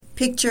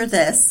Picture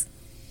this.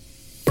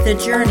 The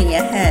journey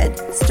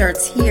ahead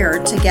starts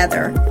here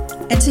together,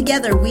 and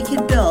together we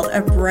can build a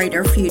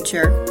brighter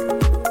future.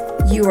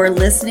 You are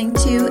listening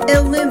to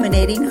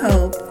Illuminating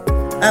Hope,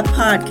 a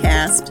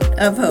podcast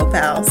of Hope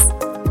House.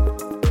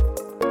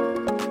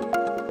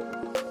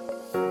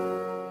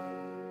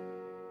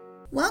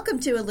 Welcome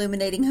to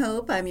Illuminating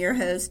Hope. I'm your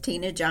host,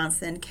 Tina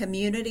Johnson,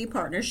 Community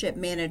Partnership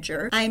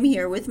Manager. I'm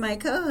here with my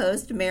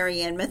co-host,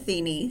 Marianne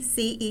Matheny,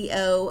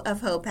 CEO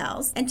of Hope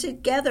House. And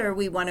together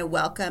we want to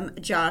welcome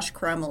Josh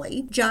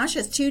Crumley. Josh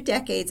has 2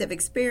 decades of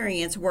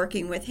experience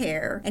working with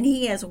hair, and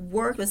he has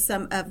worked with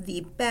some of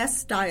the best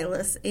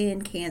stylists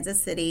in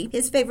Kansas City.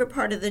 His favorite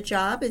part of the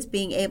job is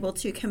being able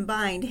to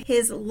combine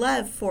his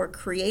love for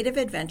creative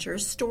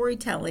adventures,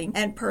 storytelling,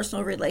 and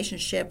personal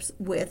relationships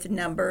with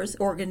numbers,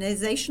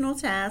 organizational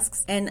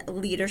tasks, and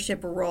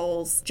leadership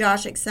roles.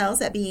 Josh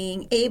excels at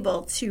being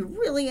able to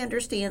really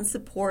understand,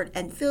 support,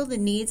 and fill the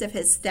needs of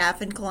his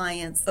staff and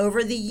clients.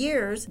 Over the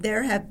years,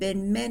 there have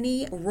been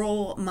many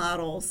role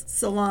models,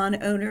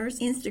 salon owners,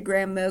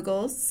 Instagram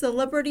moguls,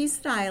 celebrity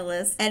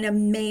stylists, and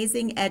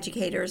amazing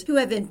educators who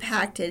have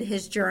impacted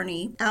his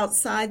journey.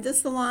 Outside the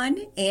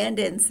salon and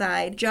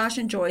inside, Josh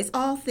enjoys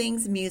all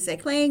things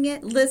music, playing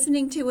it,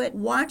 listening to it,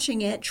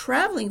 watching it,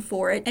 traveling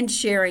for it, and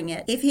sharing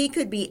it. If he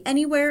could be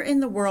anywhere in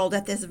the world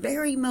at this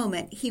very moment,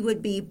 he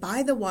would be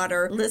by the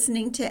water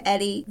listening to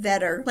Eddie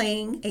Vedder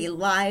playing a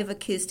live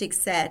acoustic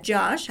set.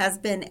 Josh has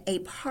been a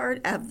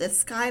part of the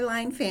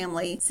Skyline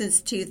family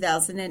since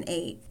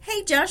 2008.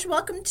 Hey Josh,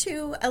 welcome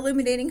to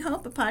Illuminating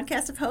Hope, a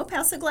podcast of Hope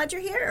House. So glad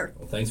you're here.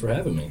 Well, thanks for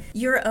having me.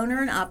 You're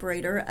owner and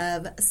operator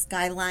of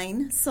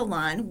Skyline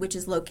Salon, which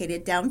is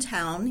located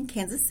downtown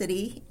Kansas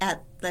City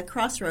at the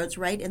crossroads,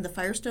 right in the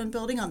Firestone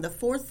building on the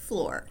 4th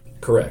floor.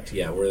 Correct.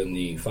 Yeah, we're in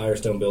the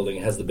Firestone building.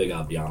 It has the big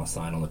Abbiana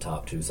sign on the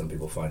top, too. Some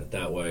people find it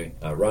that way.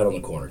 Right on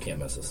the corner. Can't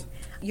miss us.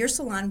 Your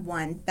salon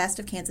won Best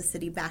of Kansas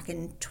City back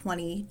in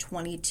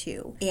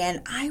 2022.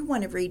 And I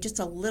want to read just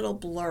a little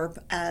blurb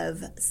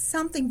of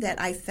something that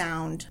I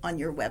found on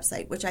your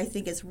website, which I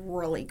think is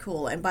really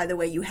cool. And by the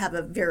way, you have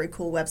a very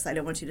cool website.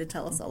 I want you to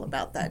tell us all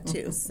about that,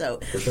 too. So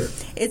for sure.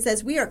 It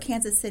says, we are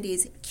Kansas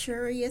City's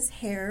Curious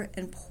Hair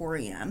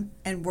Emporium,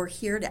 and we're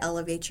here to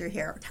elevate your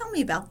hair. Tell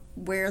me about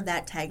where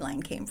that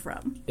tagline came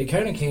from. It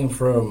kind of came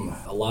from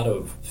a lot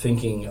of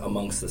thinking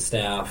amongst the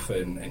staff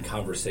and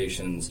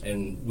conversations,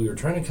 and we were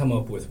trying to come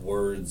up with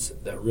words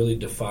that really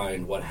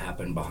defined what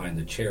happened behind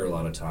the chair a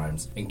lot of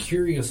times. And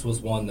curious was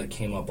one that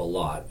came up a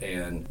lot,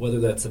 and whether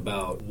that's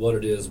about what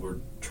it is we're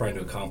trying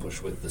to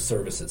accomplish with the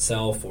service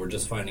itself or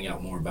just finding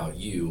out more about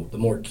you, the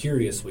more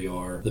curious we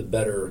are, the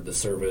better the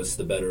service,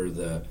 the better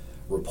the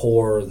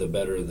rapport, the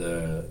better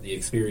the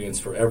experience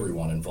for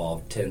everyone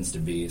involved tends to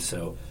be.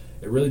 So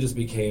it really just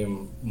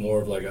became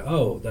more of like,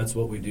 that's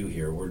what we do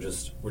here. We're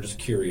just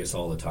curious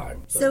all the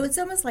time. So it's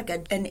almost like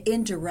an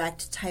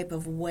indirect type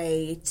of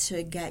way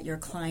to get your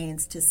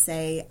clients to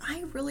say,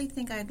 I really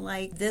think I'd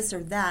like this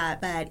or that.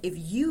 But if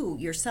you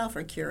yourself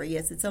are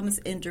curious, it's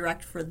almost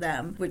indirect for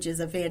them, which is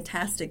a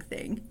fantastic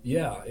thing.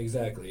 Yeah,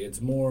 exactly.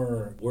 It's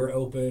more, we're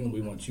open. We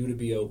want you to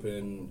be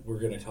open. We're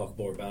going to talk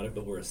more about it,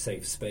 but we're a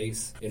safe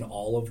space in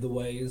all of the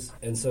ways.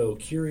 And so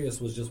curious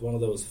was just one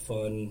of those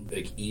fun,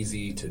 like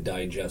easy to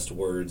digest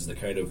words that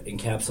kind of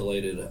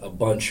encapsulated a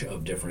bunch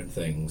of different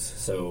things.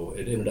 So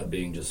it ended up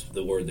being just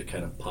the word that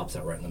kind of pops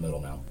out right in the middle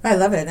now. I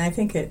love it. And I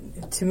think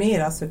to me,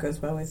 it also goes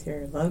well with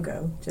your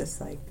logo. Just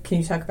like, can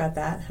you talk about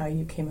that? How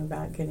you came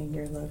about getting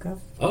your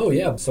logo? Oh,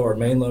 yeah. So our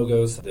main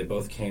logos, they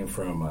both came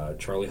from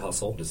Charlie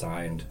Hustle,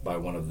 designed by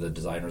one of the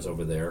designers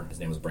over there.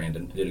 His name was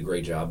Brandon. He did a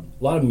great job.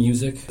 A lot of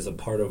music is a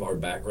part of our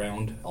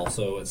background.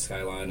 Also at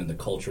Skyline and the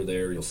culture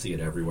there, you'll see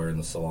it everywhere in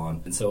the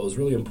salon. And so it was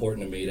really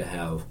important to me to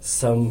have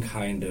some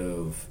kind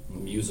of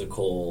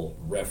musical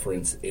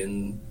reference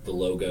in the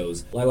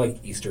logos. I like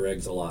Easter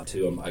eggs a lot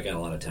too. I got a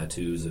lot of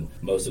tattoos, and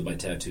most of my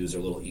tattoos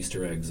are little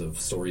Easter eggs of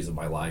stories of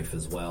my life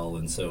as well.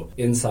 And so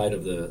inside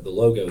of the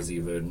logos,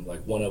 even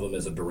like one of them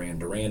is a Duran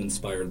Duran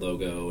inspired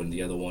logo, and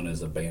the other one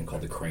is a band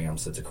called the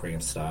Cramps. It's a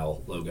Cramps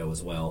style logo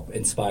as well,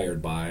 inspired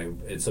by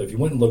it. So if you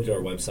went and looked at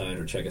our website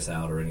or check us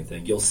out or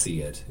anything, you'll see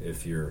it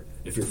if you're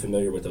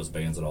familiar with those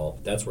bands at all.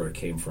 That's where it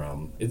came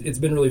from. It's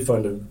been really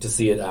fun to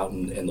see it out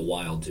in the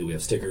wild too. We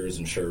have stickers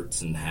and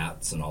shirts and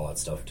hats and all that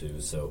stuff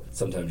too. So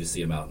sometimes you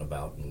see them out and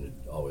about, and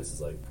it always is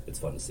like, it's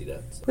fun to see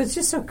that. So. But it's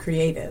just so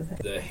creative.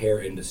 The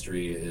hair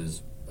industry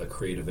is a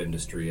creative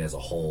industry as a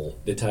whole.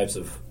 The types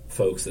of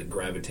folks that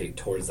gravitate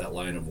towards that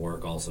line of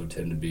work also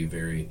tend to be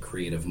very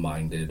creative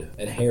minded,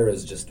 and hair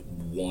is just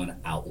one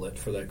outlet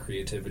for that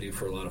creativity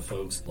for a lot of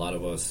folks. A lot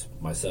of us,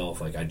 myself,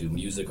 like I do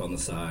music on the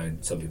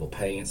side. Some people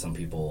paint, some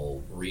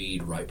people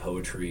read, write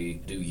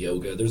poetry, do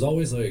yoga. There's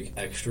always like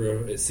extra.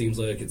 It seems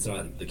like it's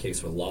not the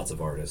case with lots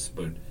of artists,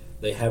 but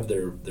they have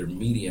their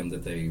medium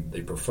that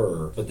they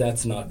prefer, but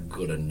that's not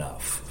good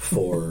enough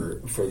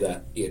for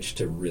that itch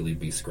to really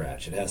be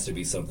scratched. It has to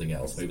be something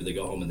else. Maybe they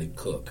go home and they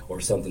cook or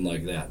something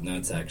like that, and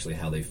that's actually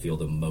how they feel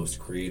the most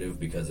creative,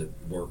 because at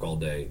work all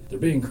day they're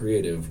being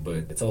creative, but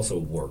it's also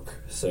work.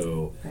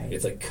 So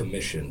it's like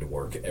commissioned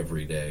work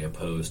every day,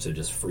 opposed to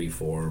just free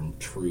form,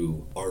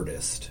 true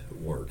artist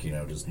work.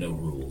 Just no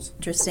rules.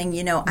 Interesting.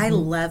 I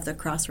love the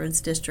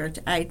Crossroads District.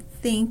 I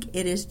think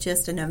it is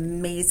just an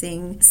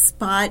amazing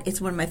spot.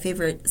 It's one of my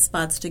favorite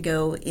spots to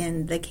go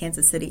in the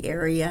Kansas City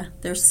area.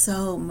 There's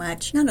so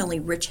much, not only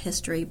rich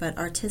history, but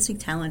artistic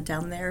talent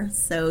down there.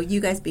 So you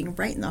guys being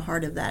right in the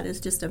heart of that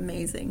is just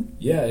amazing.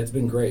 Yeah, it's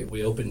been great.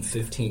 We opened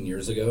 15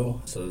 years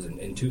ago. So it was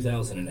in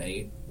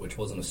 2008, which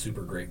wasn't a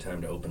super great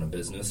time to open a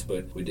business,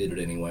 but we did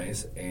it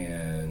anyways.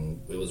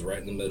 And it was right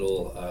in the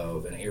middle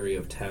of an area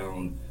of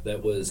town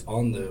that was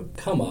on the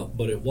come up,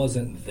 but it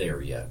wasn't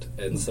there yet.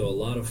 And so a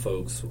lot of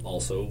folks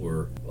also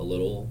were a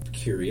little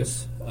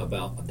curious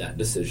about that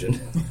decision,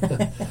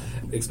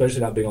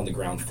 especially not being on the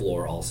ground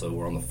floor. Also,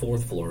 we're on the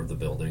 4th floor of the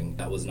building.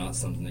 That was not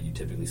something that you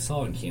typically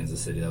saw in Kansas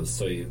City. That was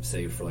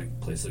saved for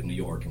like places like New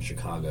York and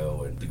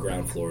Chicago, and the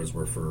ground floors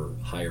were for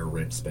higher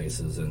rent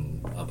spaces,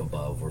 and up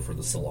above were for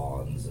the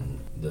salons and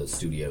the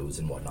studios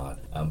and whatnot.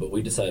 But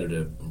we decided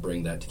to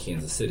bring that to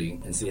Kansas City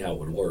and see how it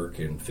would work,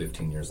 and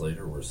 15 years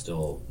later we're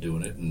still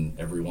doing it, and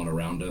everyone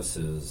around us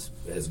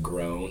has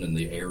grown, and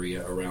the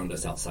area around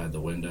us outside the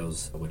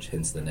windows, which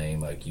hence the name,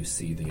 like you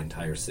see the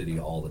entire city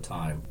all the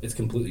time. It's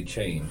completely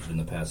changed in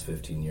the past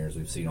 15 years.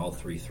 We've seen all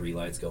three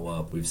lights go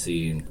up. We've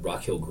seen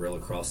Rock Hill Grill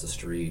across the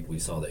street. We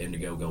saw the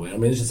Indigo go in. I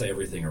mean, it's just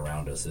everything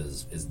around us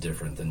is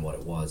different than what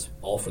it was,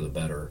 all for the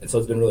better. And so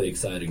it's been really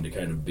exciting to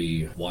kind of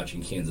be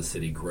watching Kansas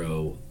City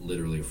grow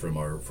literally from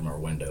our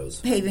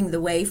windows. Paving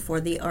the way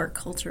for the art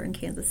culture in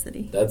Kansas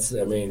City. That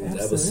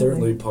was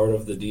certainly part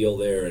of the deal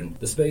there. And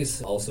the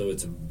space also,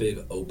 it's a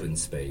big open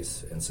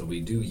space. And so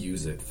we do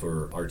use it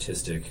for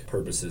artistic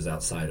purposes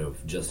outside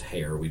of just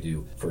hair. We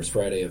do First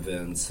Friday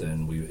events,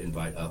 and we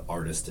invite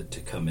artists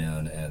to come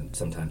in and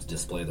sometimes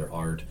display their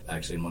art.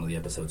 Actually, in one of the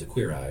episodes of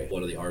Queer Eye,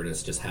 one of the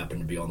artists just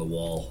happened to be on the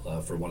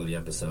wall for one of the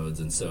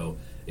episodes. And so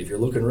if you're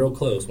looking real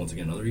close, once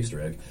again, another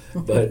Easter egg,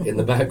 but in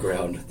the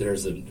background,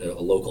 there's a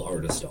local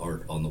artist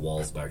art on the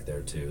walls back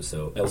there too.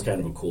 So that was kind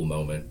of a cool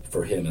moment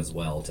for him as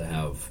well, to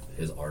have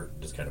his art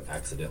just kind of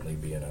accidentally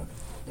be in a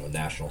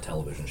national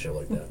television show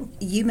like that.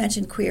 You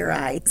mentioned Queer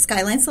Eye.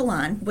 Skyline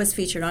Salon was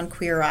featured on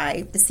Queer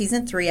Eye,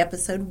 Season 3,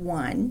 Episode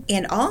 1,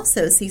 and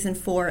also Season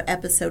 4,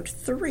 Episode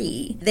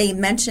 3. They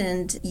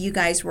mentioned you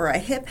guys were a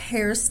hip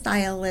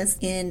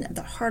hairstylist in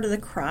the heart of the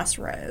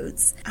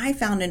Crossroads. I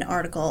found an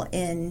article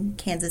in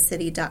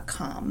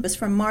kansascity.com. It was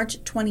from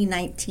March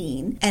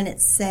 2019, and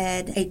it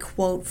said a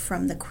quote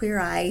from the Queer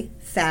Eye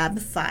Fab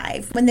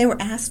Five. When they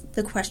were asked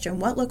the question,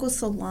 what local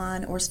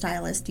salon or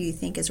stylist do you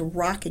think is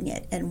rocking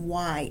it and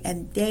why?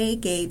 And they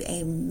gave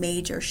a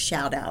major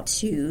shout out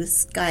to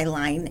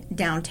Skyline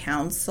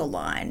Downtown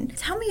Salon.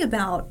 Tell me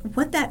about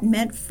what that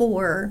meant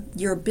for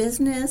your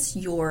business,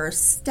 your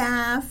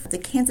staff, the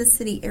Kansas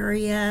City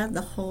area,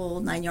 the whole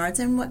 9 yards,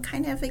 and what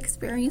kind of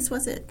experience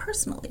was it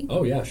personally?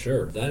 Oh yeah,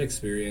 sure. That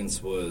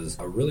experience was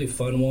a really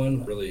fun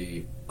one,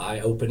 really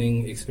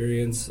eye-opening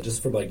experience,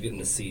 just from like getting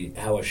to see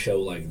how a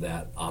show like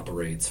that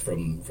operates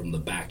from the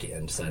back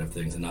end side of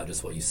things, and not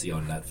just what you see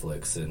on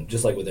Netflix. And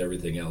just like with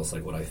everything else,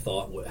 like what I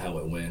thought how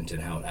it went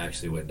and how it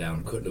actually went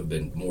down couldn't have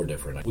been more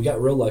different. We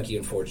got real lucky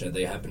and fortunate.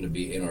 They happened to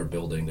be in our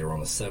building. They were on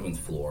the 7th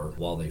floor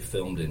while they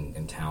filmed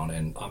in town,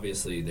 and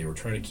obviously they were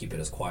trying to keep it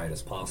as quiet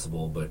as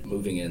possible, but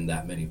moving in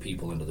that many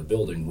people into the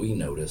building, we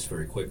noticed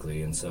very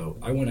quickly. And so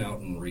I went out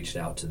and reached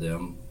out to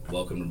them,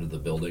 welcomed them to the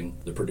building.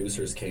 The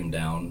producers came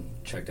down,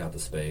 checked out the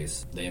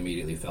space. They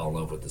immediately fell in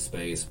love with the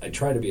space. I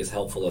try to be as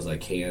helpful as I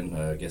can.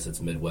 I guess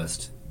it's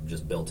Midwest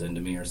just built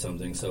into me or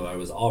something. So I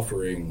was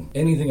offering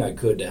anything I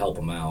could to help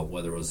them out,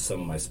 whether it was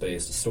some of my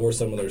space to store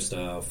some of their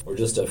stuff or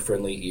just a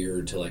friendly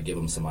ear to like give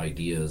them some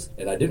ideas.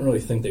 And I didn't really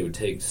think they would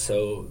take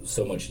so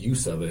much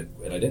use of it,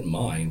 and I didn't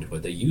mind,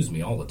 but they used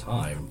me all the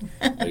time.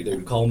 Like they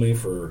would call me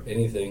for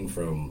anything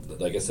from,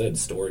 like I said,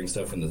 storing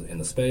stuff in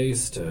the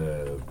space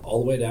to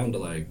all the way down to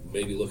like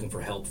maybe looking for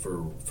help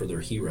for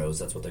their heroes.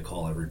 That's what they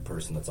call every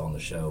person that's on the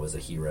show as a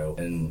hero.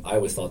 And I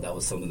always thought that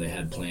was something they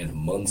had planned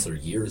months or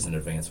years in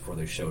advance before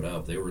they showed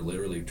up. They were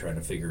literally trying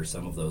to figure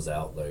some of those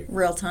out, like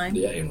real time.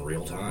 Yeah, in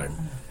real time.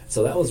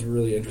 So that was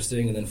really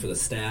interesting. And then for the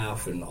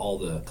staff and all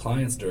the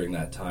clients during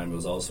that time, it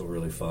was also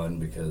really fun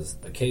because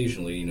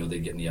occasionally,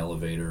 they'd get in the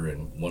elevator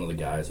and one of the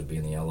guys would be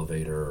in the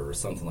elevator or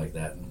something like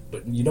that.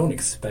 But you don't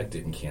expect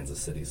it in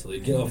Kansas City. So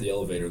they'd get off the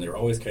elevator and they were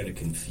always kind of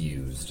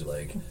confused,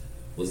 like,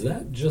 was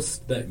that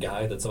just that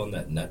guy that's on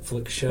that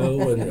Netflix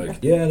show? And you're like,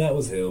 yeah, that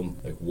was him.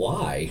 Like,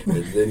 why?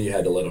 And then you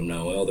had to let them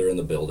know, well, they're in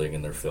the building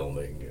and they're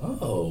filming.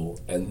 Oh.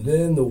 And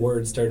then the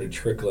word started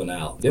trickling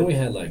out. Then we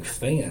had like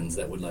fans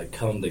that would like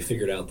come, they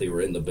figured out they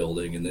were in the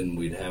building, and then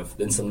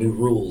then some new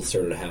rules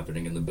started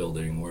happening in the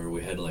building where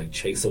we had to like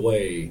chase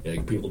away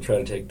like people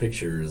trying to take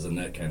pictures and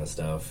that kind of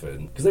stuff.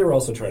 And because they were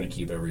also trying to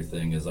keep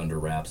everything as under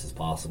wraps as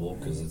possible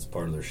because it's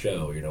part of their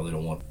show, you know, they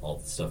don't want all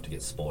the stuff to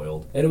get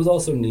spoiled. And it was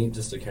also neat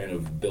just to kind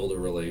of build a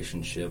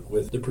relationship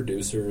with the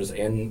producers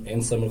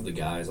and some of the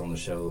guys on the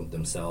show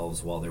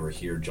themselves while they were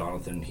here.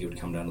 Jonathan, he would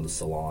come down to the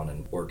salon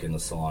and work in the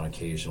salon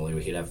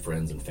occasionally. He'd have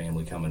friends and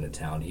family come into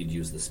town. He'd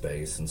use the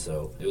space, and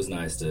so it was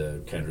nice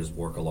to kind of just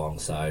work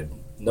alongside.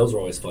 And those were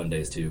always fun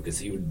days too, because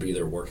he would be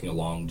there working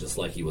along just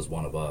like he was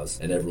one of us,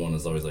 and everyone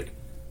was always like,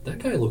 that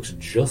guy looks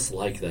just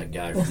like that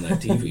guy from that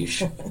TV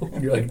show.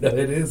 You're like, no,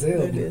 it is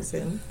him. It is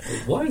him.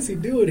 Like, why is he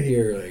doing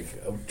here?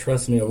 Like,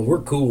 trust me, I mean,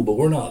 we're cool, but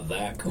we're not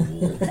that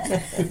cool.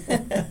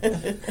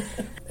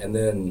 And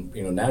then,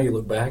 you know, now you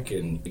look back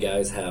and the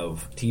guys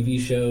have TV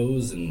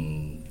shows,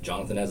 and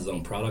Jonathan has his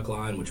own product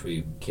line, which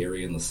we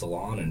carry in the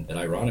salon, and it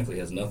ironically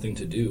has nothing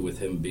to do with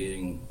him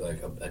being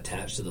like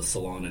attached to the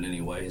salon in any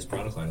way. His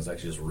product line is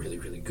actually just really,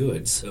 really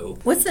good. So,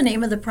 what's the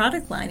name of the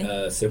product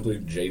line? Simply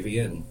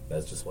JVN.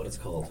 That's just what it's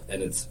called,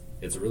 and it's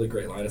a really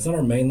great line. It's not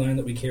our main line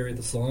that we carry at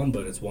the salon,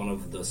 but it's one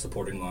of the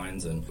supporting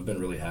lines, and we've been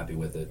really happy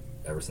with it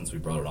ever since we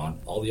brought it on.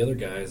 All the other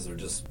guys are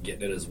just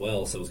getting it as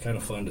well, so it was kind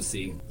of fun to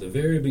see the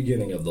very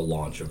beginning of the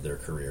launch of their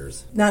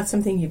careers. Not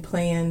something you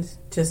planned,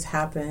 just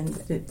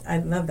happened. I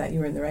love that you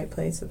were in the right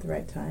place at the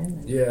right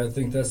time. Yeah, I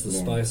think that's the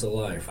spice of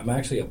life. I'm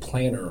actually a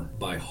planner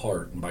by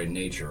heart and by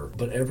nature,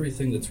 but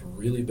everything that's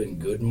really been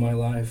good in my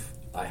life,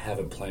 I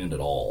haven't planned at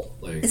all.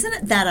 Like, isn't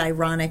it that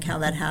ironic how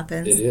that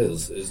happens? It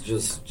is. It's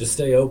just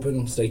stay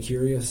open, stay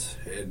curious,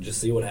 and just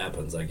see what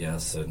happens, I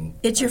guess. And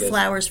it's your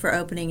flowers for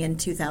opening in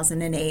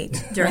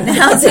 2008 during the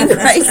housing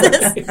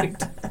crisis.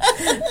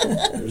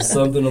 There's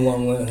something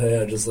along that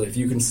head, just like, if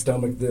you can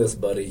stomach this,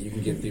 buddy, you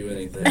can get through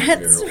anything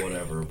or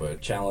whatever. But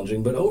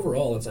challenging. But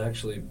overall, it's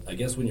actually, I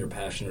guess when you're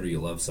passionate or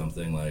you love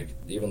something, like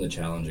even the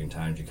challenging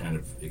times, you kind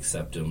of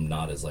accept them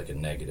not as like a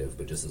negative,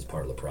 but just as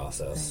part of the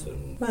process. Right.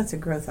 And well, it's a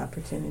growth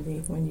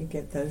opportunity when you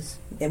get those.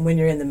 And when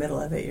you're in the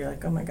middle of it, you're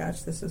like, oh my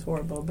gosh, this is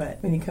horrible.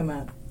 But when you come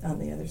out on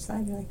the other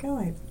side, you're like,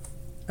 oh,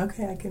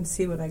 okay, I can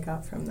see what I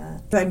got from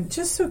that. But I'm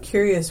just so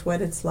curious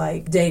what it's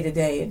like day to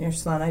day in your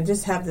salon. I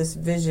just have this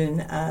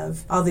vision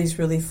of all these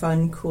really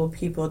fun, cool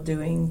people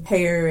doing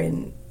hair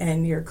and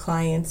your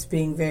clients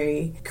being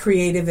very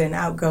creative and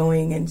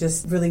outgoing and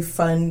just really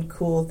fun,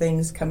 cool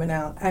things coming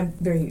out. I'm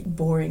very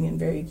boring and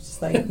very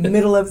just like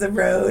middle of the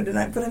road.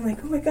 But I'm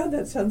like, oh my God,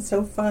 that sounds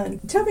so fun.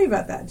 Tell me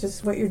about that,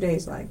 just what your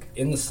day's like.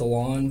 In the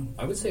salon,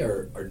 I would say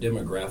our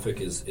demographic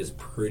is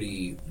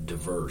pretty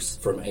diverse,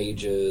 from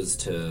ages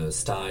to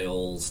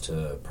styles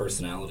to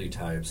personality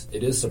types.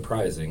 It is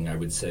surprising, I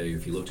would say,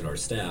 if you looked at our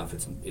staff,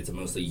 it's a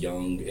mostly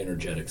young,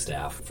 energetic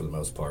staff for the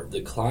most part.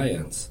 The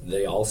clients,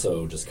 they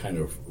also just kind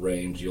of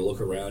range. You'll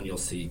look around, you'll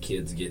see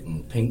kids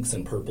getting pinks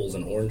and purples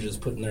and oranges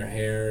put in their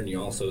hair, and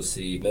you also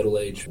see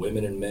middle-aged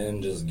women and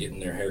men just getting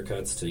their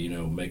haircuts to, you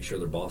know, make sure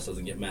their boss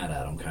doesn't get mad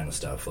at them kind of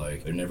stuff,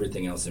 like, and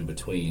everything else in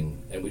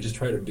between. And we just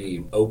try to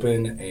be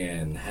open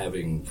and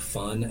having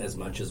fun as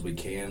much as we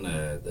can.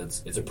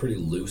 It's a pretty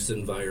loose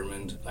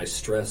environment. I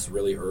stress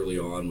really early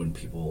on when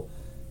people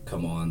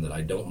come on that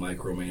I don't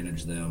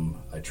micromanage them.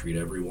 I treat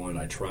everyone,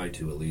 I try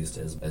to at least,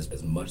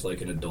 as much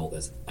like an adult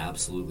as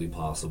absolutely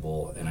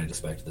possible, and I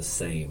expect the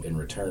same in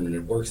return. And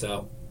it works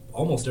out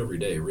almost every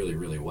day really,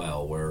 really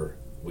well, where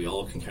we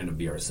all can kind of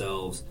be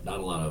ourselves. Not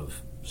a lot of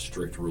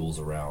strict rules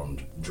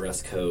around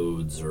dress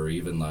codes or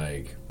even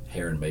like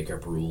hair and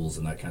makeup rules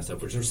and that kind of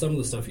stuff, which are some of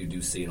the stuff you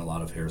do see in a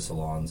lot of hair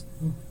salons,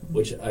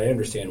 which I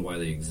understand why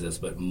they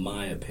exist, but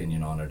my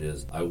opinion on it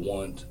is I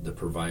want the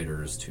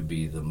providers to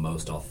be the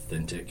most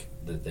authentic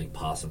that they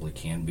possibly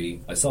can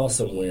be. I saw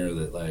somewhere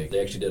that like they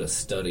actually did a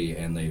study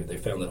and they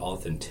found that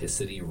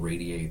authenticity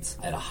radiates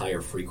at a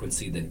higher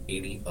frequency than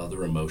any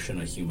other emotion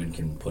a human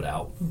can put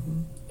out.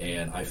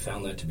 And I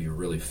found that to be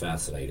really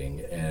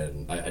fascinating,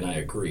 and I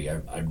agree.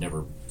 I've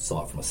never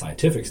saw it from a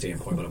scientific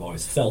standpoint, but I've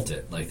always felt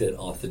it, like that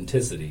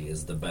authenticity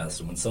is the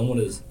best. And when someone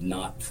is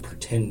not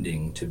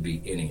pretending to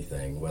be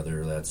anything,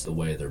 whether that's the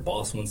way their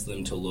boss wants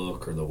them to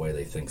look or the way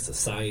they think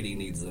society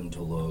needs them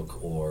to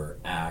look or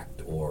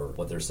act or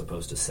what they're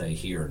supposed to say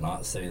here or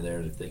not say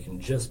there, if they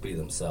can just be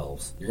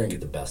themselves, you're going to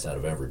get the best out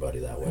of everybody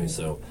that way.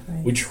 So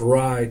we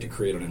try to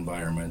create an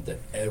environment that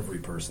every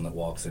person that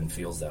walks in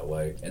feels that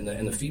way. And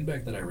the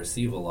feedback that I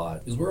receive a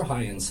lot is we're a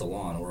high-end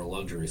salon, we're a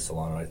luxury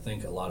salon, and I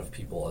think a lot of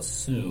people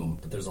assume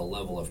that there's a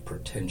level of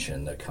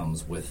pretension that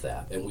comes with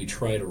that, and we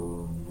try to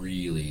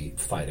really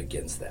fight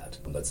against that.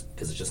 That's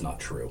because it's just not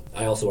true.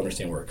 I also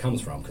understand where it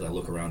comes from, because I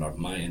look around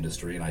my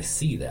industry and I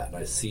see that, and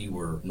I see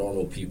where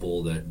normal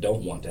people that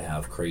don't want to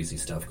have crazy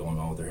stuff going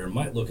on with their hair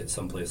might look at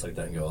some place like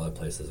that and go, oh, that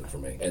place isn't for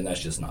me. And that's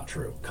just not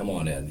true. Come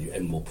on in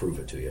and we'll prove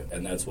it to you.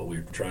 And that's what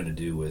we're trying to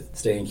do with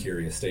staying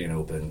curious, staying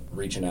open,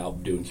 reaching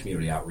out, doing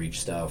community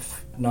outreach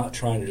stuff, not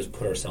trying to just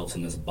put ourselves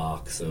in this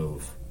box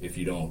of, if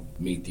you don't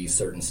meet these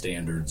certain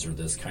standards or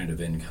this kind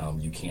of income,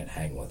 you can't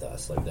hang with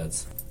us. Like,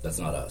 that's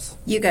not us.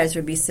 You guys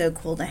would be so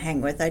cool to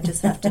hang with, I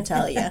just have to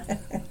tell you.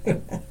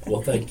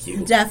 Well, thank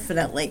you.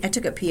 Definitely. I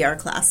took a PR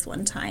class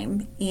one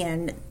time,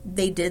 and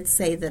they did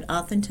say that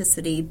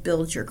authenticity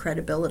builds your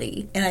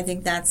credibility. And I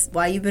think that's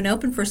why you've been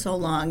open for so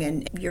long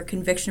and your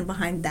conviction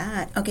behind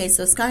that. Okay,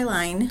 so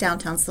Skyline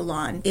Downtown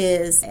Salon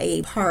is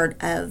a part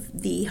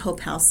of the Hope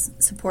House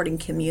supporting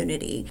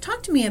community.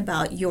 Talk to me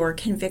about your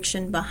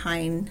conviction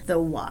behind the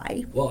why.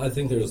 Well, I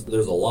think there's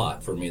a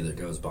lot for me that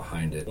goes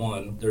behind it.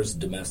 One, there's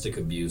domestic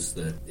abuse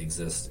that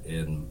exists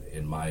in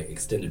my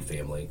extended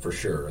family, for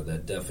sure,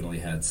 that definitely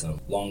had some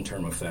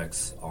long-term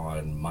effects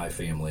on my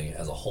family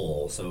as a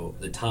whole. So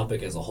the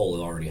topic as a whole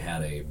already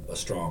had a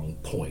strong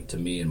point to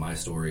me and my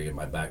story and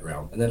my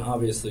background. And then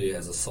obviously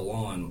as a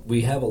salon,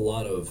 we have a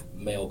lot of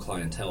male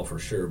clientele for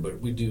sure, but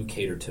we do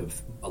cater to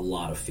a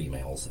lot of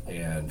females.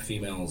 And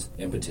females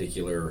in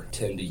particular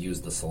tend to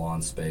use the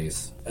salon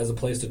space as a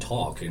place to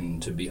talk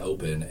and to be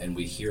open, and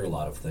we hear a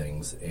lot of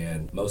things.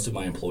 And most of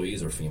my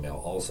employees are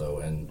female also,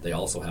 and they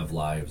also have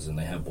lives and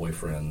they have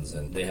boyfriends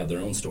and they have their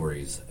own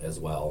stories as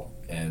well.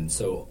 And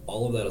so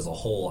all of that as a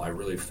whole, I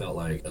really felt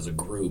like as a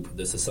group,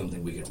 this is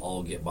something we could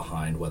all get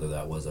behind, whether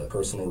that was a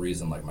personal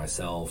reason like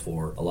myself,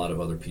 or a lot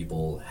of other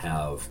people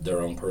have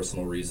their own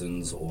personal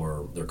reasons,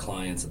 or their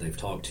clients that they've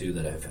talked to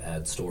that have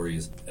had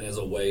stories. And as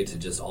a way to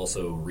just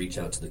also reach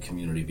out to the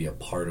community, be a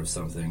part of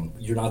something.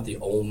 You're not the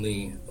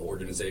only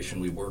organization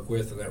we work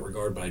with in that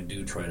regard, but I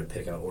do try to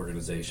pick out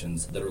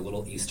organizations that are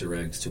little Easter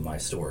eggs to my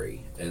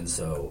story. And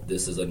so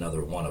this is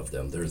another one of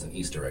them. There's an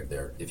Easter egg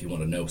there. If you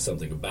want to know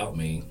something about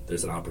me,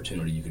 there's an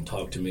opportunity. You can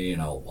talk to me,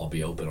 and I'll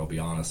be open, I'll be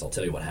honest, I'll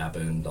tell you what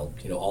happened,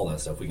 all that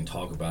stuff, we can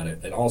talk about it.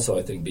 And also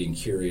I think being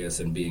curious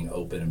and being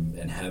open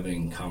and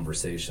having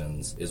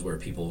conversations is where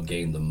people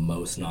gain the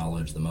most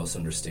knowledge, the most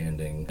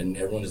understanding, and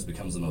everyone just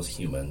becomes the most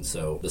human.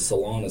 So the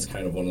salon is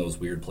kind of one of those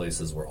weird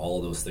places where all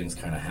of those things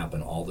kind of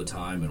happen all the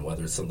time, and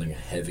whether it's something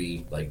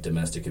heavy like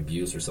domestic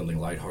abuse or something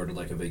lighthearted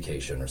like a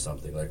vacation or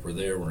something, like we're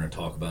there, we're going to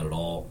talk about it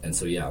all. And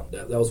so yeah,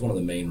 that was one of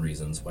the main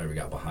reasons why we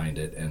got behind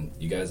it. And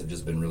you guys have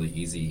just been really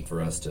easy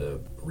for us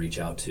to reach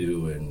out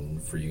to,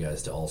 and for you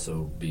guys to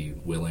also be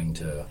willing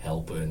to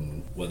help.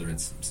 And whether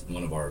it's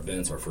one of our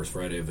events, our First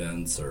Friday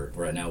events, or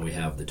right now we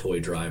have the toy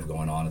drive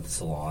going on at the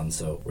salon,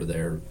 so we're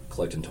there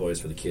collecting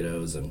toys for the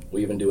kiddos. And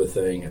we even do a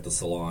thing at the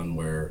salon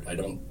where I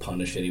don't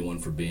punish anyone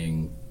for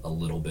being a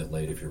little bit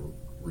late. If you're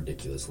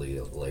ridiculously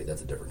late,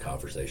 that's a different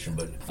conversation,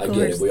 but I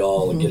get it. We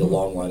all get a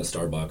long line of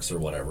Starbucks or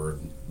whatever.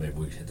 Maybe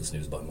we hit the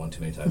snooze button one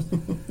too many times.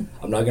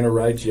 I'm not going to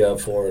write you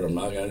up for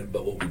it.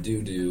 But what we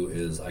do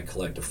is I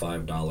collect a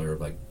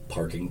 $5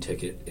 parking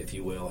ticket, if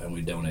you will, and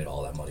we donate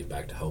all that money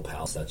back to Hope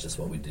House. That's just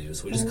what we do.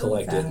 So we just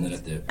collect it, and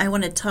then I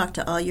want to talk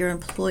to all your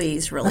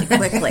employees really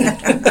quickly.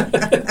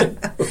 Right.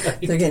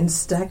 They're getting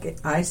stuck at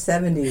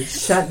I-70,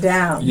 shut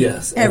down.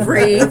 Yes.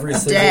 Every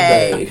single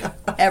day.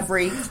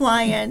 Every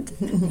client.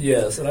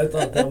 Yes, and I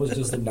thought that was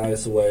just a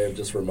nice way of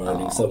just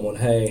reminding someone,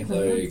 hey,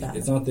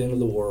 it's not the end of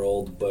the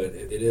world, but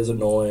it is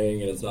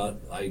annoying and it's not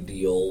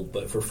ideal.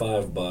 But for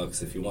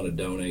 $5, if you want to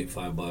donate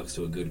 $5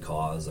 to a good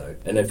cause,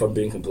 and if I'm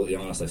being completely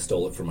honest, I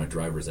stole it from my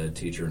driver's ed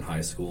teacher in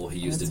high school. He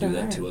used to do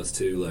that to us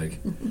too. Like,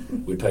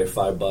 we'd pay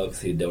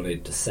 $5, he'd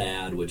donate to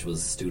SAD, which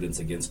was Students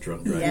Against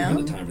Drunk Driving at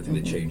the time. I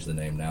think they changed the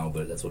name now,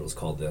 but that's what it was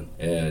called then.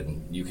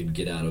 And you could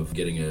get out of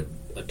getting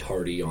a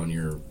tardy on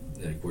your,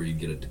 where you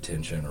get a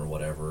detention or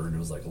whatever, and it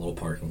was like a little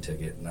parking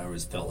ticket, and I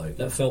always felt like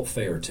that felt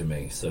fair to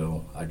me,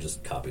 so I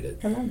just copied it.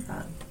 I love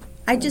that.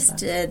 I just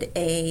did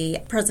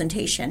a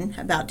presentation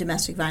about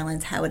domestic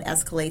violence, how it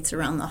escalates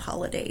around the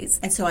holidays.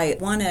 And so I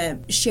want to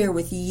share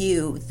with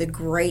you the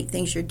great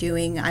things you're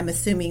doing. I'm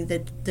assuming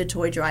that the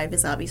toy drive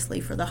is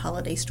obviously for the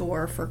holiday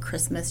store, for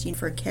Christmas,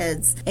 for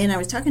kids. And I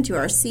was talking to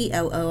our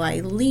COO,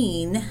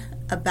 Eileen,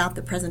 about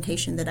the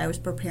presentation that I was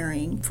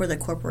preparing for the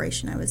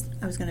corporation I was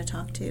going to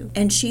talk to.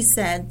 And she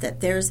said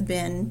that there's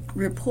been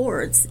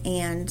reports,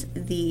 and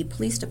the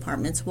police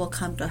departments will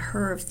come to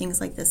her if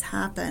things like this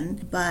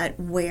happen, but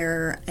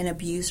where an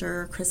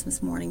abuser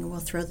Christmas morning will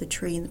throw the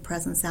tree and the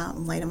presents out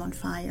and light them on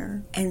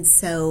fire. And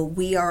so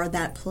we are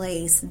that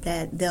place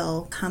that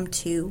they'll come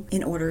to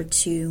in order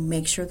to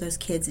make sure those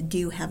kids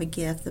do have a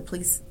gift. The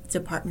police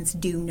departments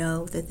do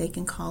know that they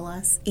can call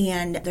us.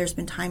 And there's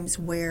been times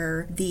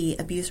where the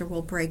abuser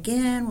will break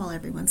in while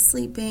everyone's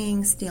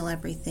sleeping, steal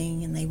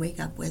everything, and they wake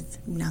up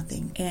with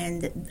nothing.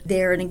 And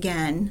there and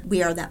again,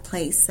 we are that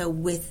place. So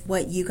with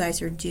what you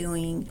guys are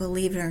doing,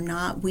 believe it or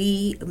not,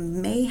 we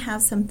may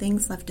have some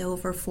things left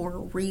over for a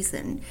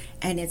reason.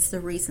 And it's the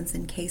reasons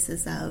in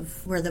cases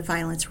of where the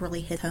violence really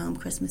hit home,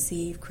 Christmas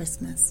Eve,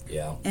 Christmas.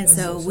 Yeah. And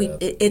so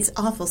it's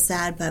awful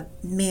sad, but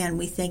man,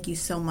 we thank you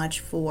so much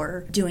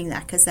for doing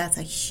that, because that's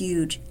a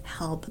huge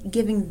help,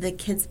 giving the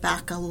kids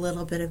back a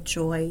little bit of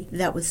joy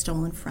that was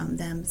stolen from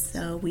them.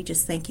 So we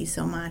just thank you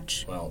so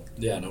much. Well,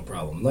 yeah, no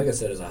problem. Like I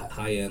said, as a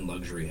high-end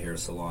luxury hair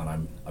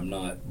salon, I'm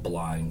not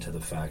blind to the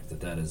fact that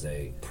that is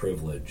a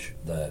privilege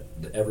that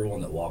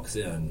everyone that walks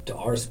in to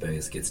our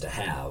space gets to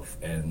have,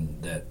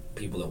 and that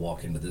people that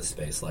walk into this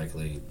space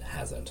likely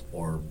hasn't,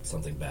 or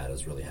something bad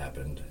has really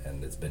happened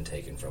and it's been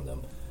taken from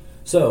them.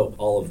 So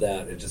all of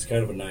that, it's just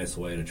kind of a nice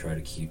way to try to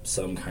keep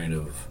some kind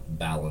of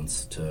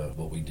balance to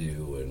what we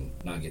do and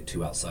not get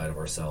too outside of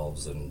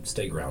ourselves and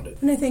stay grounded.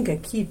 And I think a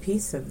key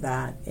piece of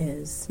that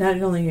is not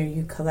only are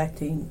you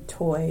collecting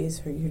toys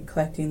or you're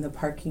collecting the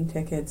parking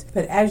tickets,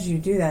 but as you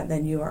do that,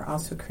 then you are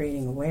also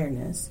creating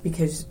awareness,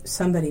 because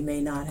somebody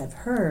may not have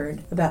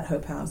heard about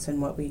Hope House and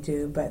what we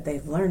do, but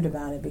they've learned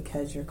about it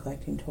because you're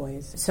collecting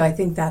toys. So I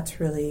think that's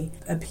really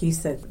a piece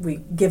that we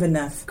give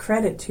enough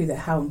credit to, that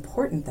how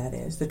important that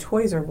is. The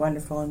toys are wonderful,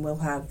 and we'll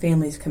have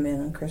families come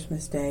in on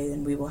Christmas Day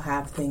and we will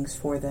have things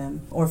for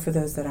them, or for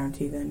those that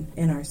aren't even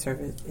in our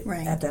service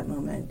at that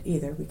moment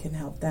either, we can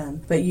help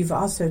them. But you've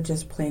also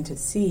just planted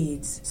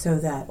seeds so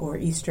that, or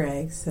Easter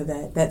eggs, so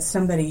that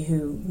somebody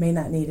who may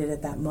not need it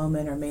at that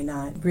moment or may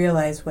not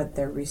realize what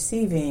they're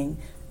receiving,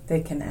 they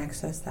can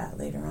access that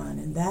later on.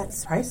 And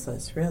that's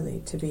priceless,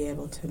 really, to be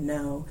able to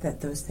know that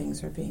those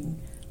things are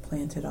being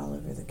planted all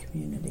over the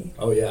community.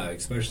 Oh yeah,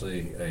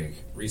 especially like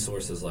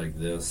resources like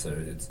this.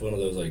 It's one of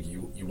those, like,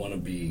 you want to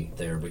be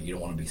there, but you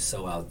don't want to be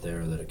so out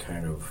there that it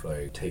kind of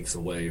like takes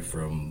away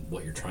from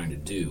what you're trying to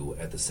do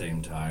at the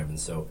same time. And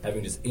so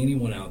having just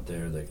anyone out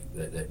there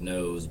that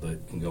knows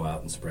but can go out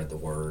and spread the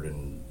word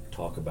and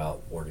talk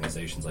about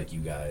organizations like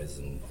you guys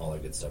and all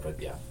that good stuff. But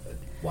yeah,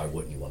 why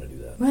wouldn't you want to do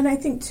that? Well, and I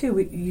think, too,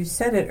 you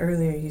said it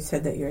earlier, you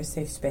said that you're a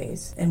safe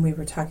space, and we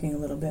were talking a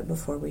little bit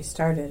before we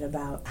started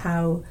about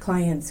how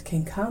clients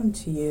can come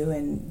to you,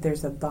 and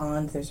there's a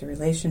bond, there's a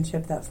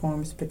relationship that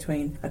forms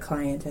between a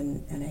client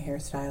and a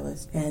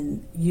hairstylist,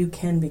 and you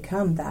can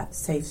become that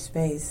safe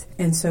space.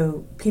 And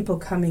so people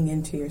coming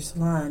into your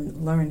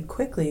salon learn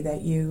quickly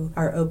that you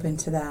are open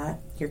to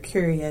that. You're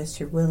curious,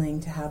 you're willing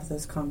to have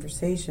those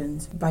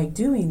conversations. By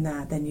doing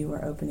that, then you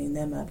are opening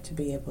them up to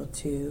be able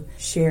to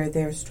share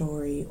their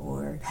story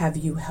or have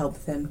you help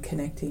them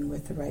connecting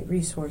with the right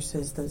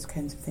resources, those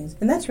kinds of things.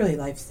 And that's really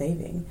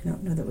life-saving. I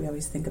don't know that we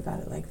always think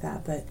about it like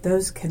that, but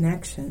those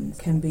connections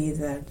can be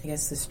the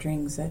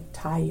strings that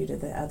tie you to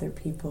the other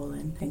people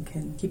and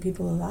can keep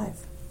people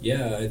alive.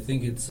 Yeah, I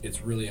think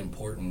it's really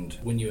important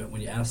when you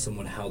ask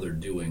someone how they're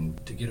doing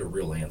to get a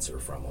real answer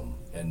from them,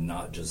 and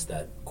not just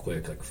that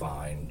quick, like,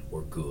 fine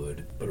or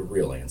good, but a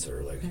real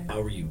answer, like,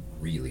 how are you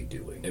really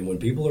doing? And when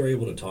people are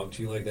able to talk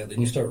to you like that, then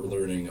you start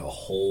learning a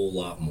whole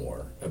lot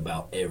more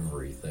about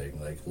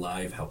everything, like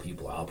life, how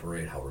people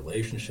operate, how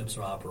relationships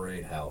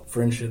operate, how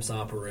friendships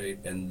operate,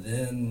 and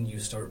then you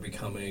start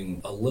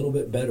becoming a little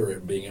bit better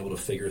at being able to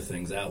figure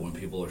things out when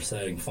people are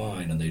saying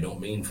fine and they don't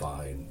mean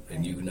fine,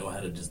 and you know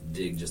how to just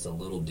dig just a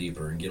little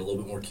deeper and get a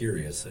little bit more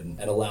curious and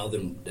allow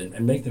them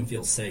and make them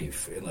feel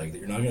safe, and like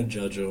you're not going to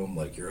judge them,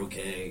 like you're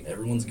okay,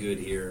 everyone's good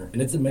here.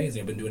 And it's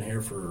amazing. I've been doing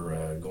hair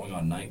for going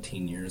on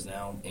 19 years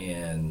now,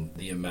 and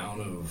the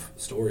amount of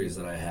stories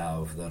that I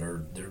have that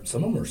are there,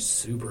 some of them are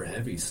super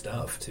heavy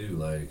stuff too.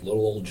 Like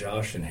little old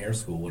Josh in hair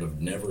school would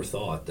have never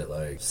thought that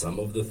like some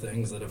of the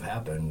things that have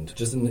happened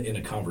just in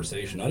a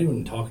conversation, not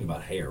even talking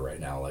about hair right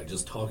now, like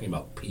just talking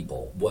about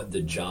people, what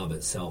the job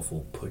itself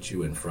will put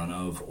you in front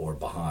of or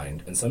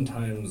behind. And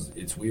sometimes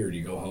it's weird.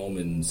 You go home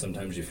and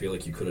sometimes you feel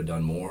like you could have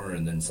done more,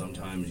 and then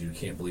sometimes you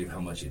can't believe how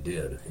much you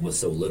did with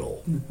so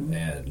little. Mm-hmm.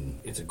 And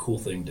it's a cool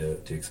thing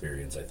to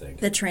experience, I think.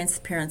 The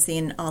transparency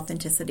and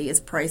authenticity is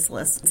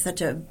priceless. It's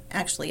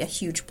actually a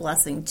huge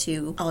blessing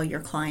to all your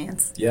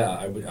clients. Yeah,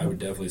 I would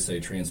definitely say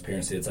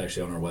transparency. It's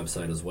actually on our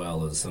website as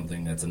well, is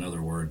something that's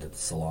another word at the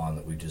salon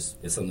that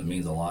it's something that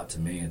means a lot to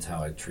me. It's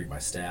how I treat my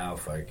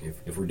staff. Like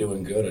if we're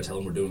doing good, I tell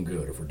them we're doing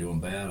good. If we're doing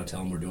bad, I tell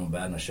them we're doing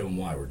bad, and I show them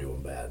why we're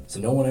doing bad. So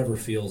no one ever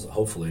feels,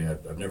 hopefully,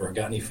 I've never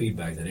got any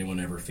feedback that anyone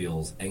ever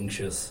feels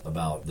anxious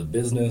about the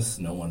business.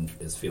 No one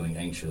is feeling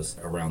anxious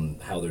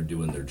around how they're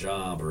doing their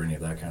job or any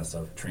of that kind of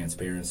stuff.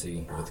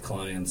 Transparency with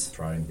clients,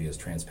 trying to be as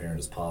transparent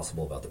as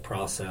possible about the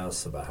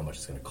process, about how much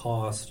it's going to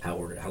cost, how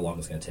long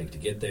it's going to take to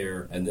get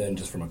there. And then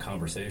just from a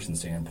conversation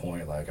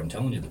standpoint, like, I'm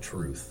telling you the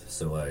truth.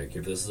 So like,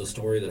 if this is a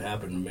story that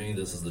happened to me,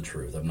 this is the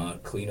truth. I'm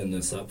not cleaning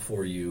this up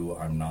for you.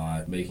 I'm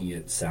not making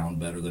it sound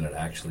better than it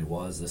actually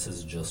was. This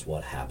is just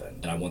what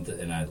happened.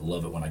 And I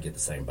love it when I get the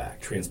same back.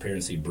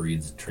 Transparency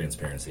breeds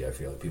transparency. I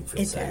feel like people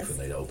feel safe when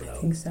they open up.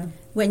 I think so.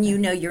 When you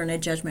know you're in a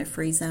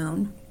judgment-free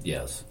zone.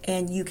 Yes.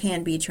 And you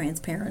can be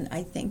transparent,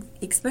 I think,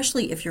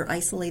 especially if you're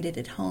isolated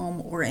at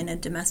home or in a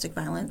domestic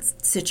violence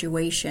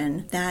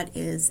situation. That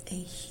is a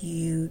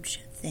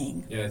huge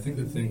thing. Yeah, I think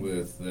the thing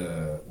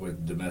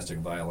with domestic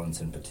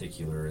violence in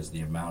particular is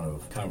the amount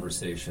of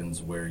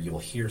conversations where you'll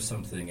hear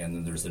something and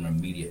then there's an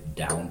immediate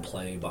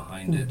downplay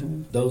behind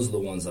it. Those are the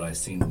ones that I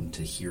seem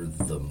to hear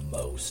the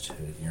most.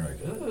 You're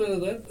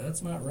like,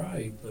 that's not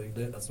right. Like,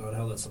 that's not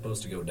how that's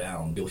supposed to go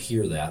down. You'll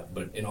hear that,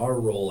 but in our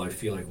role, I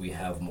feel like we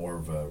have more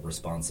of a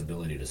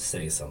responsibility to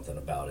say something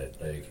about it.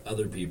 Like,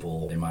 other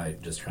people, they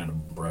might just kind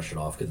of brush it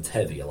off because it's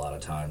heavy a lot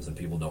of times and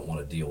people don't want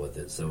to deal with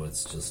it, so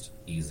it's just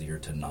easier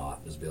to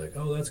not just be like,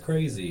 oh, that's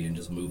crazy, and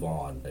just move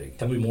on. Like,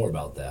 tell me more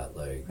about that.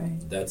 Like,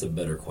 That's a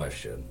better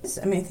question.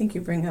 I mean, I think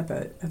you bring up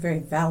a very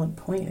valid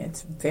point.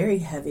 It's very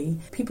heavy.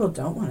 People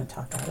don't want to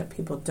talk about it.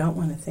 People don't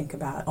want to think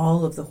about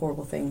all of the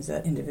horrible things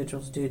that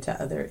individuals do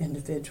to other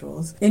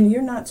individuals. And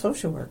you're not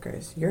social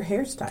workers. You're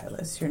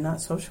hairstylists. You're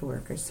not social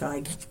workers. So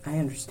I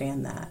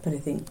understand that. But I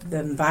think the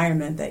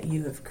environment that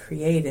you have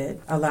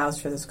created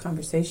allows for those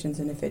conversations.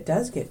 And if it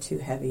does get too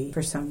heavy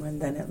for someone,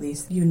 then at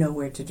least you know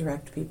where to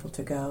direct people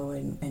to go,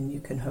 and you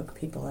can hook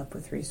people up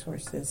with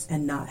resources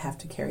and not have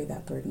to carry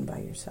that burden by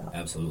yourself.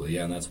 Absolutely,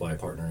 yeah, and that's why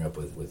partnering up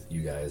with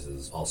you guys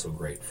is also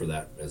great for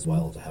that as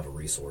well, to have a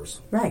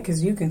resource. Right,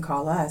 because you can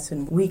call us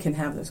and we can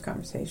have those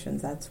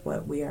conversations. That's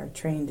what we are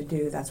trained to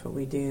do. That's what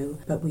we do.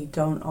 But we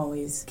don't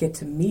always get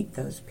to meet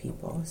those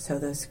people. So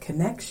those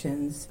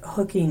connections,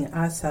 hooking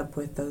us up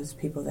with those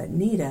people that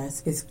need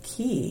us is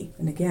key.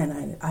 And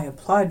again, I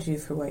applaud you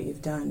for what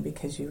you've done,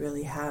 because you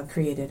really have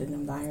created an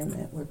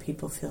environment where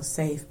people feel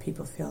safe,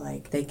 people feel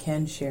like they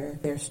can share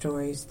their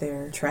stories,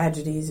 their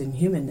tragedies and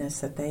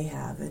humanness that they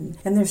have. And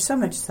there's so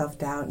much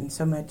self-doubt and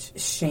so much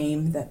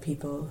shame that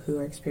people who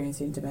are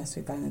experiencing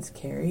domestic violence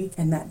carry,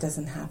 and that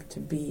doesn't have to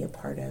be a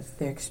part of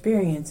their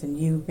experience, and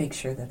you make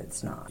sure that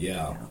it's not.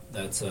 Yeah, you know?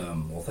 That's,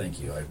 well,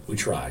 thank you. We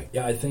try.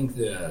 Yeah, I think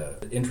the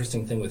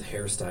interesting thing with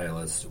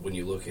hairstylists, when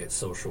you look at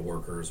social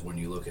workers, when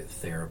you look at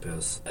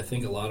therapists, I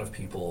think a lot of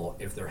people,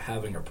 if they're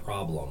having a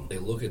problem, they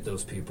look at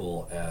those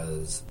people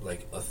as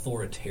like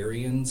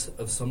authoritarians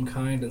of some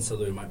kind, and so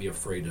they might be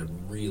afraid to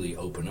really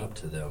open up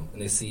to them.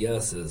 And they see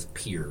us as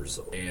peers,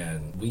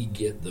 and we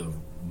get the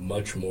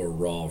much more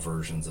raw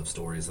versions of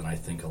stories than I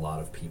think a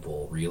lot of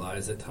people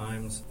realize at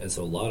times. And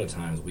so a lot of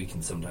times we can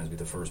sometimes be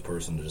the first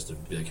person to just to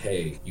be like,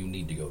 hey, you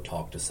need to go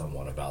talk to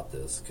someone about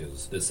this,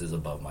 because this is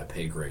above my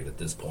pay grade at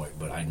this point,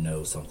 but I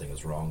know something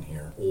is wrong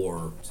here.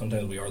 Or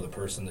sometimes we are the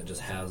person that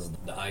just has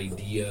the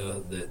idea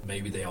that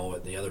maybe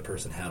the other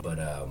person had, but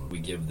we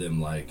give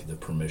them like the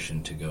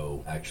permission to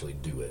go actually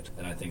do it.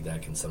 And I think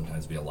that can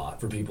sometimes be a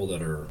lot for people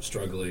that are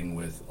struggling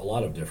with a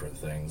lot of different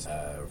things,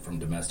 from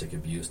domestic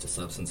abuse to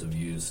substance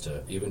abuse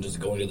to even just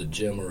going to the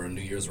gym or a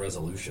New Year's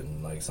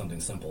resolution, like something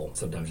simple.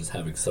 Sometimes just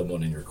having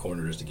someone in your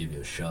corner just to give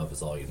you a shove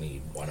is all you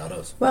need. Why not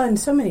us? Well, and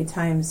so many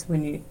times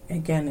when you,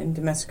 again, in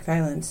domestic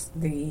violence,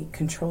 the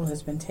control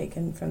has been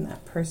taken from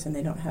that person.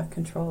 They don't have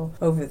control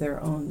over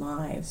their own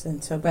lives.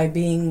 And so by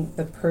being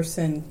the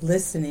person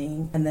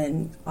listening and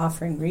then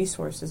offering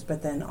resources,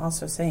 but then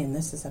also saying,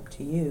 this is up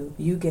to you.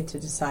 You get to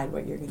decide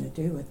what you're going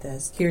to do with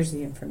this. Here's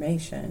the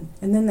information.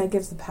 And then that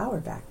gives the power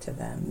back to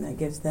them. That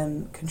gives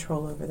them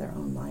control over their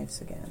own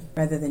lives again.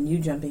 Rather than you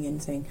jumping in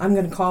and saying, I'm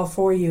going to call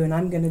for you and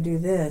I'm going to do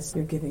this,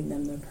 you're giving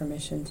them the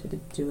permission to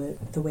do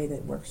it the way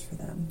that works for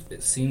them.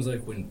 It seems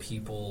like when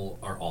people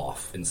are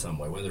off in some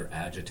way, whether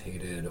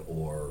agitated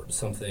or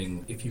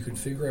something, if you can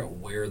figure out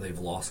where they've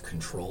lost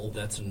control,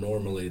 that's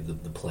normally the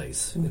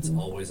place. Mm-hmm. It's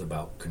always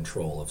about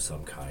control of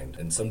some kind.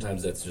 And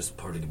sometimes that's just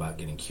part of about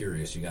getting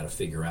curious. You got to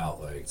figure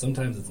out, like,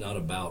 sometimes it's not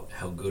about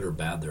how good or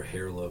bad their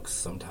hair looks.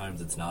 Sometimes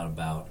it's not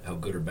about how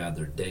good or bad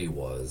their day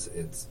was.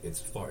 It's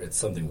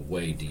something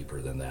way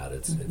deeper than that.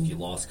 It's if you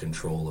lost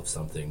control of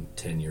something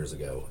 10 years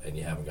ago and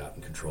you haven't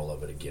gotten control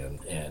of it again.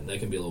 And that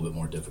can be a little bit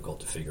more difficult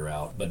to figure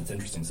out. But it's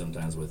interesting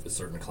sometimes with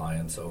certain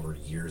clients over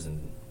years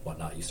and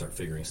whatnot, you start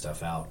figuring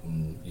stuff out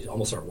and you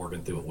almost start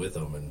working through it with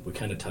them. And we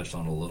kind of touched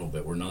on it a little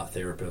bit. We're not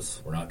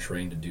therapists. We're not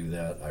trained to do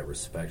that. I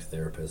respect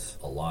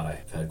therapists a lot.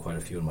 I've had quite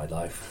a few in my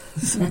life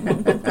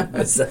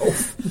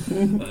myself.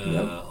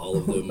 All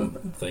of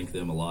them, thank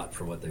them a lot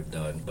for what they've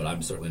done, but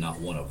I'm certainly not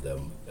one of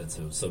them. And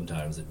so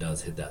sometimes it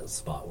does hit that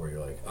spot where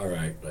you're like, all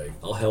right, like,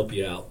 I'll help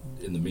you out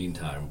in the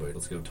meantime, but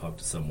let's go talk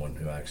to someone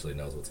who actually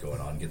knows what's going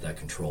on, get that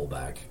control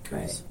back,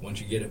 because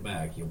once you get it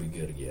back, you'll be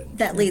good again.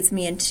 That leads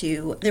me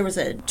into, there was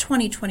a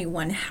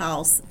 2021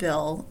 House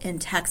bill in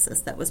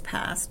Texas that was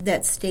passed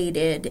that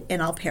stated,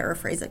 and I'll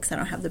paraphrase it because I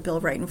don't have the bill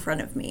right in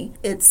front of me,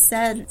 it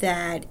said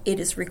that it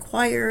is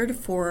required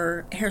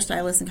for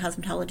hairstylists and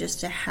cosmetologists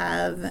to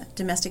have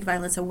domestic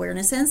violence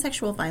awareness and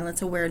sexual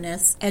violence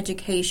awareness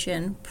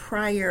education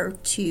prior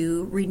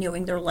to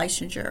renewing their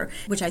licensure,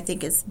 which I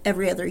think is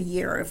every other other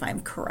year, if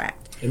I'm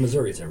correct. In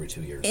Missouri, it's every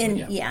 2 years.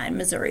 In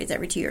Missouri, it's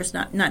every 2 years,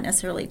 not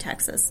necessarily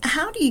Texas.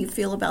 How do you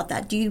feel about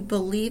that? Do you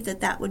believe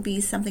that that would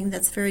be something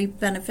that's very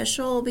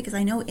beneficial? Because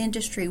I know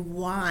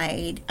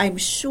industry-wide, I'm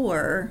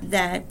sure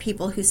that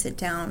people who sit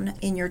down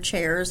in your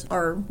chairs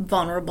are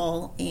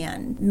vulnerable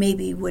and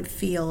maybe would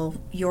feel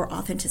your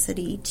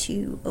authenticity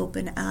to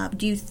open up.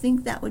 Do you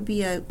think that would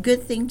be a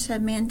good thing to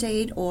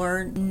mandate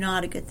or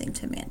not a good thing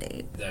to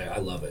mandate? I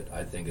love it.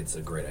 I think it's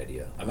a great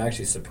idea. I'm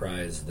actually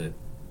surprised that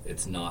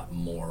it's not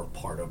more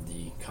part of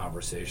the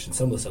conversation.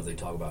 Some of the stuff they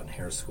talk about in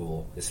hair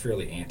school is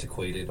fairly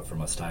antiquated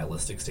from a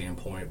stylistic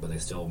standpoint, but they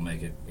still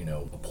make it,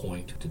 a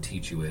point to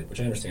teach you it, which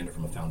I understand it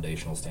from a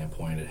foundational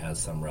standpoint. It has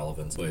some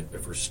relevance. But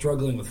if we're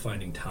struggling with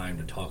finding time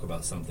to talk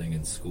about something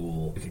in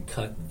school, we could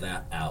cut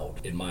that out,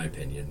 in my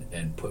opinion,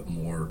 and put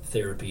more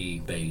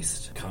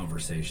therapy-based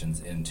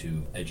conversations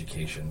into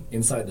education.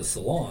 Inside the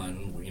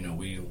salon,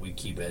 we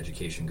keep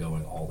education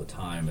going all the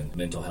time, and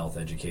mental health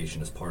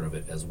education is part of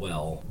it as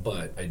well.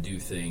 But I do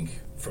think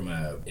from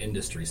an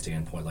industry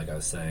standpoint, like I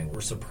was saying,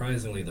 we're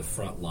surprisingly the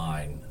front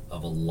line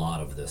of a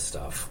lot of this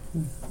stuff.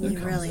 We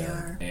really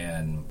are.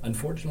 And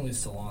unfortunately,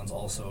 salons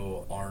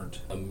also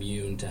aren't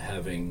immune to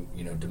having,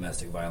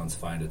 domestic violence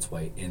find its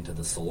way into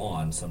the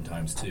salon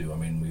sometimes too. I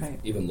mean,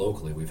 even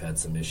locally, we've had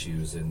some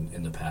issues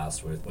in the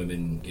past with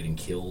women getting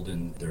killed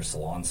in their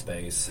salon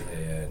space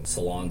and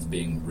salons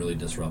being really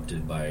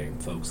disrupted by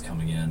folks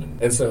coming in.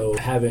 And so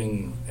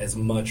having as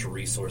much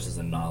resources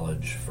and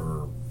knowledge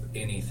for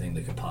anything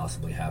that could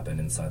possibly happen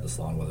inside the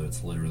salon, whether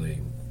it's literally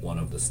one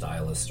of the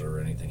stylists or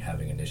anything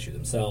having an issue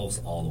themselves,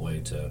 all the way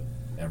to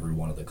every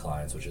one of the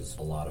clients, which is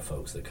a lot of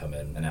folks that come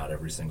in and out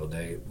every single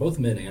day, both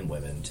men and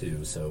women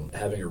too. So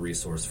having a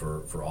resource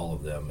for all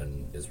of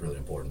them is really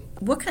important.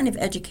 What kind of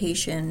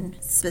education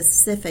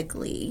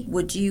specifically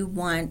would you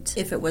want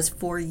if it was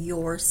for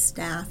your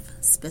staff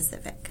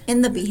specific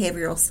in the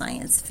behavioral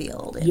science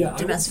field and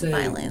domestic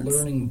violence?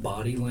 Learning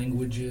body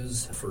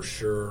languages for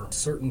sure.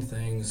 Certain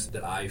things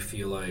that I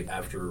feel like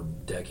after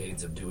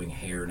decades of doing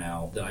hair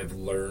now that I've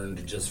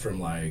learned just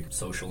from like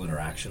social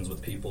interactions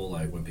with people,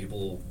 like when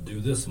people do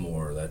this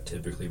more, that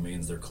typically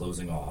means they're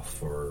closing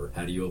off, or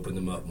how do you open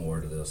them up more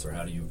to this, or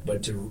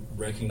but to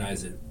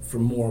recognize it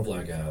from more of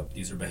like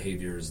these are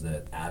behaviors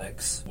that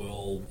addicts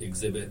will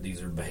exhibit,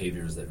 these are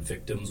behaviors that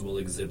victims will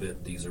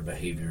exhibit, these are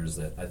behaviors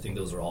that I think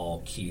those are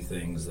all key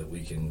things that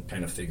we can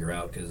kind of figure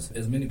out, because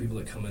as many people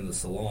that come in the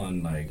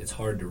salon, like it's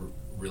hard to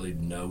really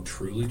know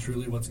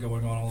truly what's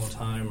going on all the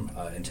time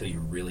until you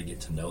really get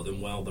to know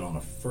them well. But on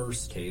a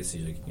first case,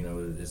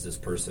 is this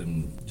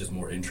person just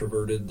more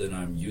introverted than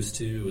I'm used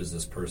to? Is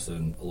this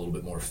person a little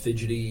bit more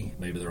fidgety?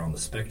 Maybe they're on the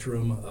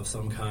spectrum of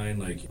some kind.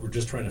 Like, we're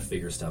just trying to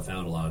figure stuff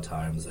out a lot of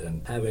times,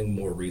 and having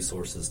more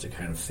resources to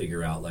kind of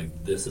figure out,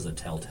 like, this is a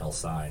telltale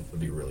sign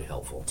would be really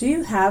helpful. Do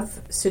you have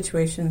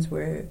situations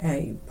where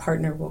a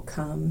partner will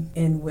come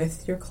in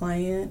with your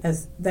client,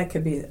 as that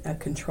could be a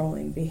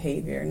controlling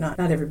behavior? Not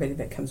everybody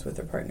that comes with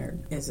their partner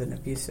is an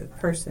abusive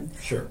person.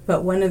 Sure.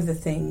 But one of the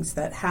things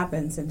that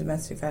happens in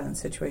domestic violence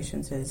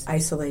situations is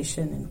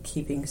isolation and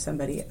keeping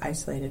somebody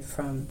isolated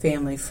from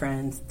family,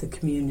 friends, the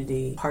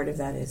community. Part of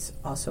that is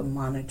also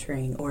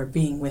monitoring or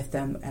being with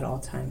them at all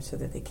times so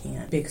that they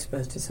can't be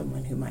exposed to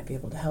someone who might be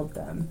able to help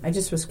them. I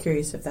just was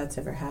curious if that's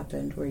ever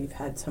happened where you've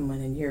had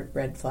someone and your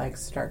red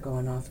flags start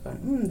going off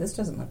going, this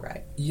doesn't look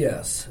right.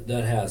 Yes,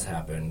 that has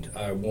happened.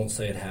 I won't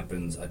say it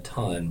happens a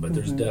ton, but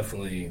there's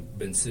definitely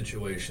been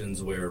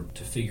situations where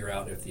to figure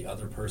out if the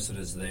other person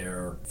is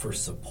there for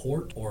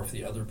support or if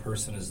the other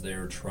person is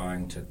there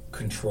trying to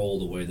control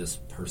the way this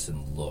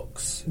person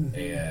looks.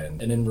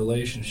 And in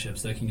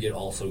relationships, that can get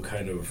also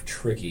kind of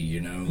tricky,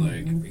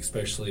 like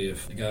especially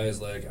if the guy's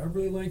like, I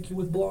really like you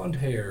with blonde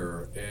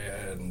hair,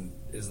 and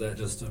is that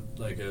just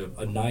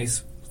a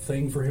nice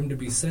thing for him to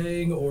be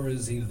saying, or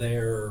is he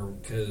there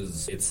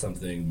because it's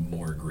something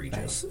more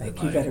egregious? Right.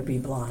 Like, you better be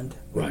blonde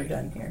when right. you're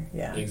done here.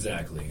 Yeah,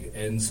 exactly.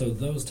 And so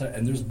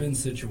and there's been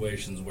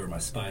situations where my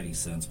spidey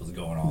sense was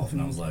going off,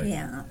 and I was like,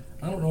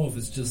 I don't know if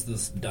it's just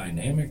this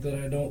dynamic that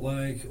I don't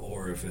like,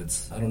 or if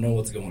I don't know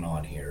what's going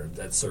on here.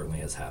 That certainly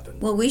has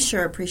happened. Well, we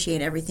sure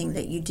appreciate everything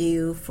that you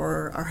do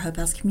for our Hope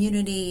House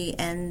community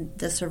and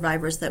the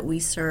survivors that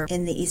we serve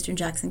in the Eastern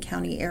Jackson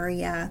County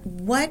area.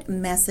 What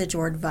message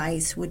or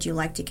advice would you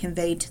like to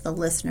convey to the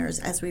listeners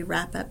as we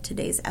wrap up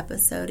today's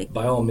episode?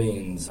 By all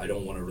means, I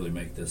don't want to really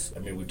make this,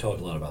 we've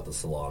talked a lot about the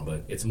salon,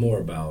 but it's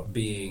more about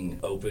being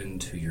open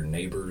to your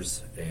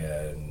neighbors,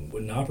 and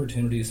when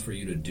opportunities for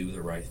you to do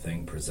the right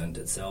thing present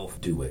itself,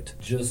 do it.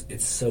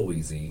 It's so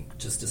easy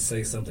just to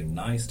say something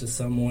nice to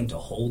someone, to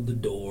hold the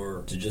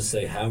door, to just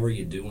say, how are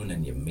you doing,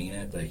 and you mean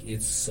it. Like,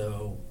 it's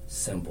so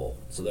simple.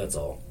 So that's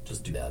all.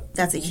 Just do that.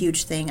 That's a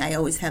huge thing. I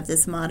always have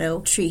this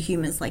motto, treat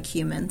humans like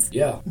humans.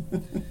 Yeah.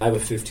 I have a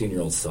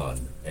 15-year-old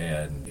son,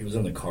 and he was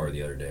in the car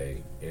the other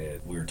day, and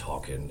we were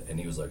talking, and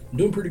he was like, I'm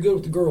doing pretty good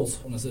with the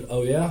girls. And I said,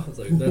 oh yeah? I was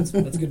like, that's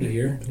good to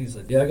hear. And he's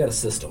like, yeah, I got a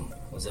system.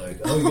 I was like,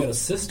 oh, you got a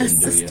system, do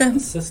system. you?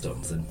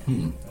 Systems.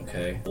 And,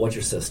 okay. What's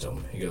your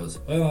system? He goes,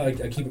 well, I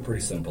keep it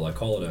pretty simple. I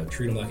call it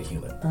treat them like a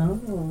human.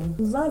 Oh,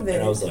 love it.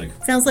 And I was like,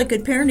 Sounds like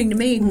good parenting to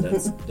me.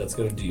 that's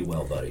going to do you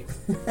well, buddy.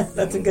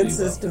 That's a good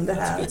system to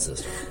have. That's a good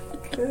system.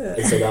 Good.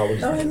 And so that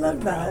was I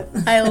love that.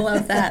 I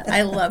love that.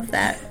 I love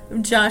that.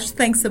 Josh,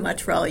 thanks so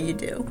much for all you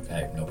do.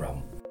 Hey, no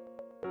problem.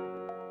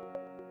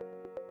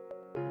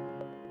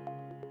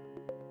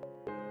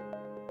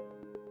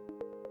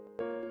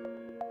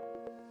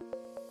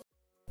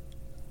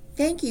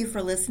 Thank you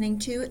for listening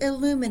to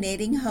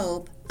Illuminating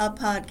Hope, a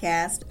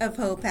podcast of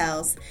Hope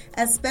House.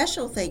 A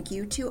special thank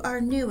you to our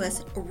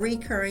newest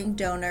recurring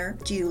donor,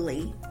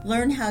 Julie.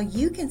 Learn how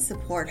you can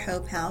support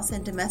Hope House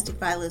and domestic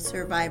violence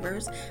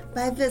survivors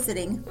by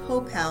visiting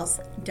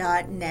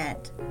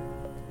hopehouse.net.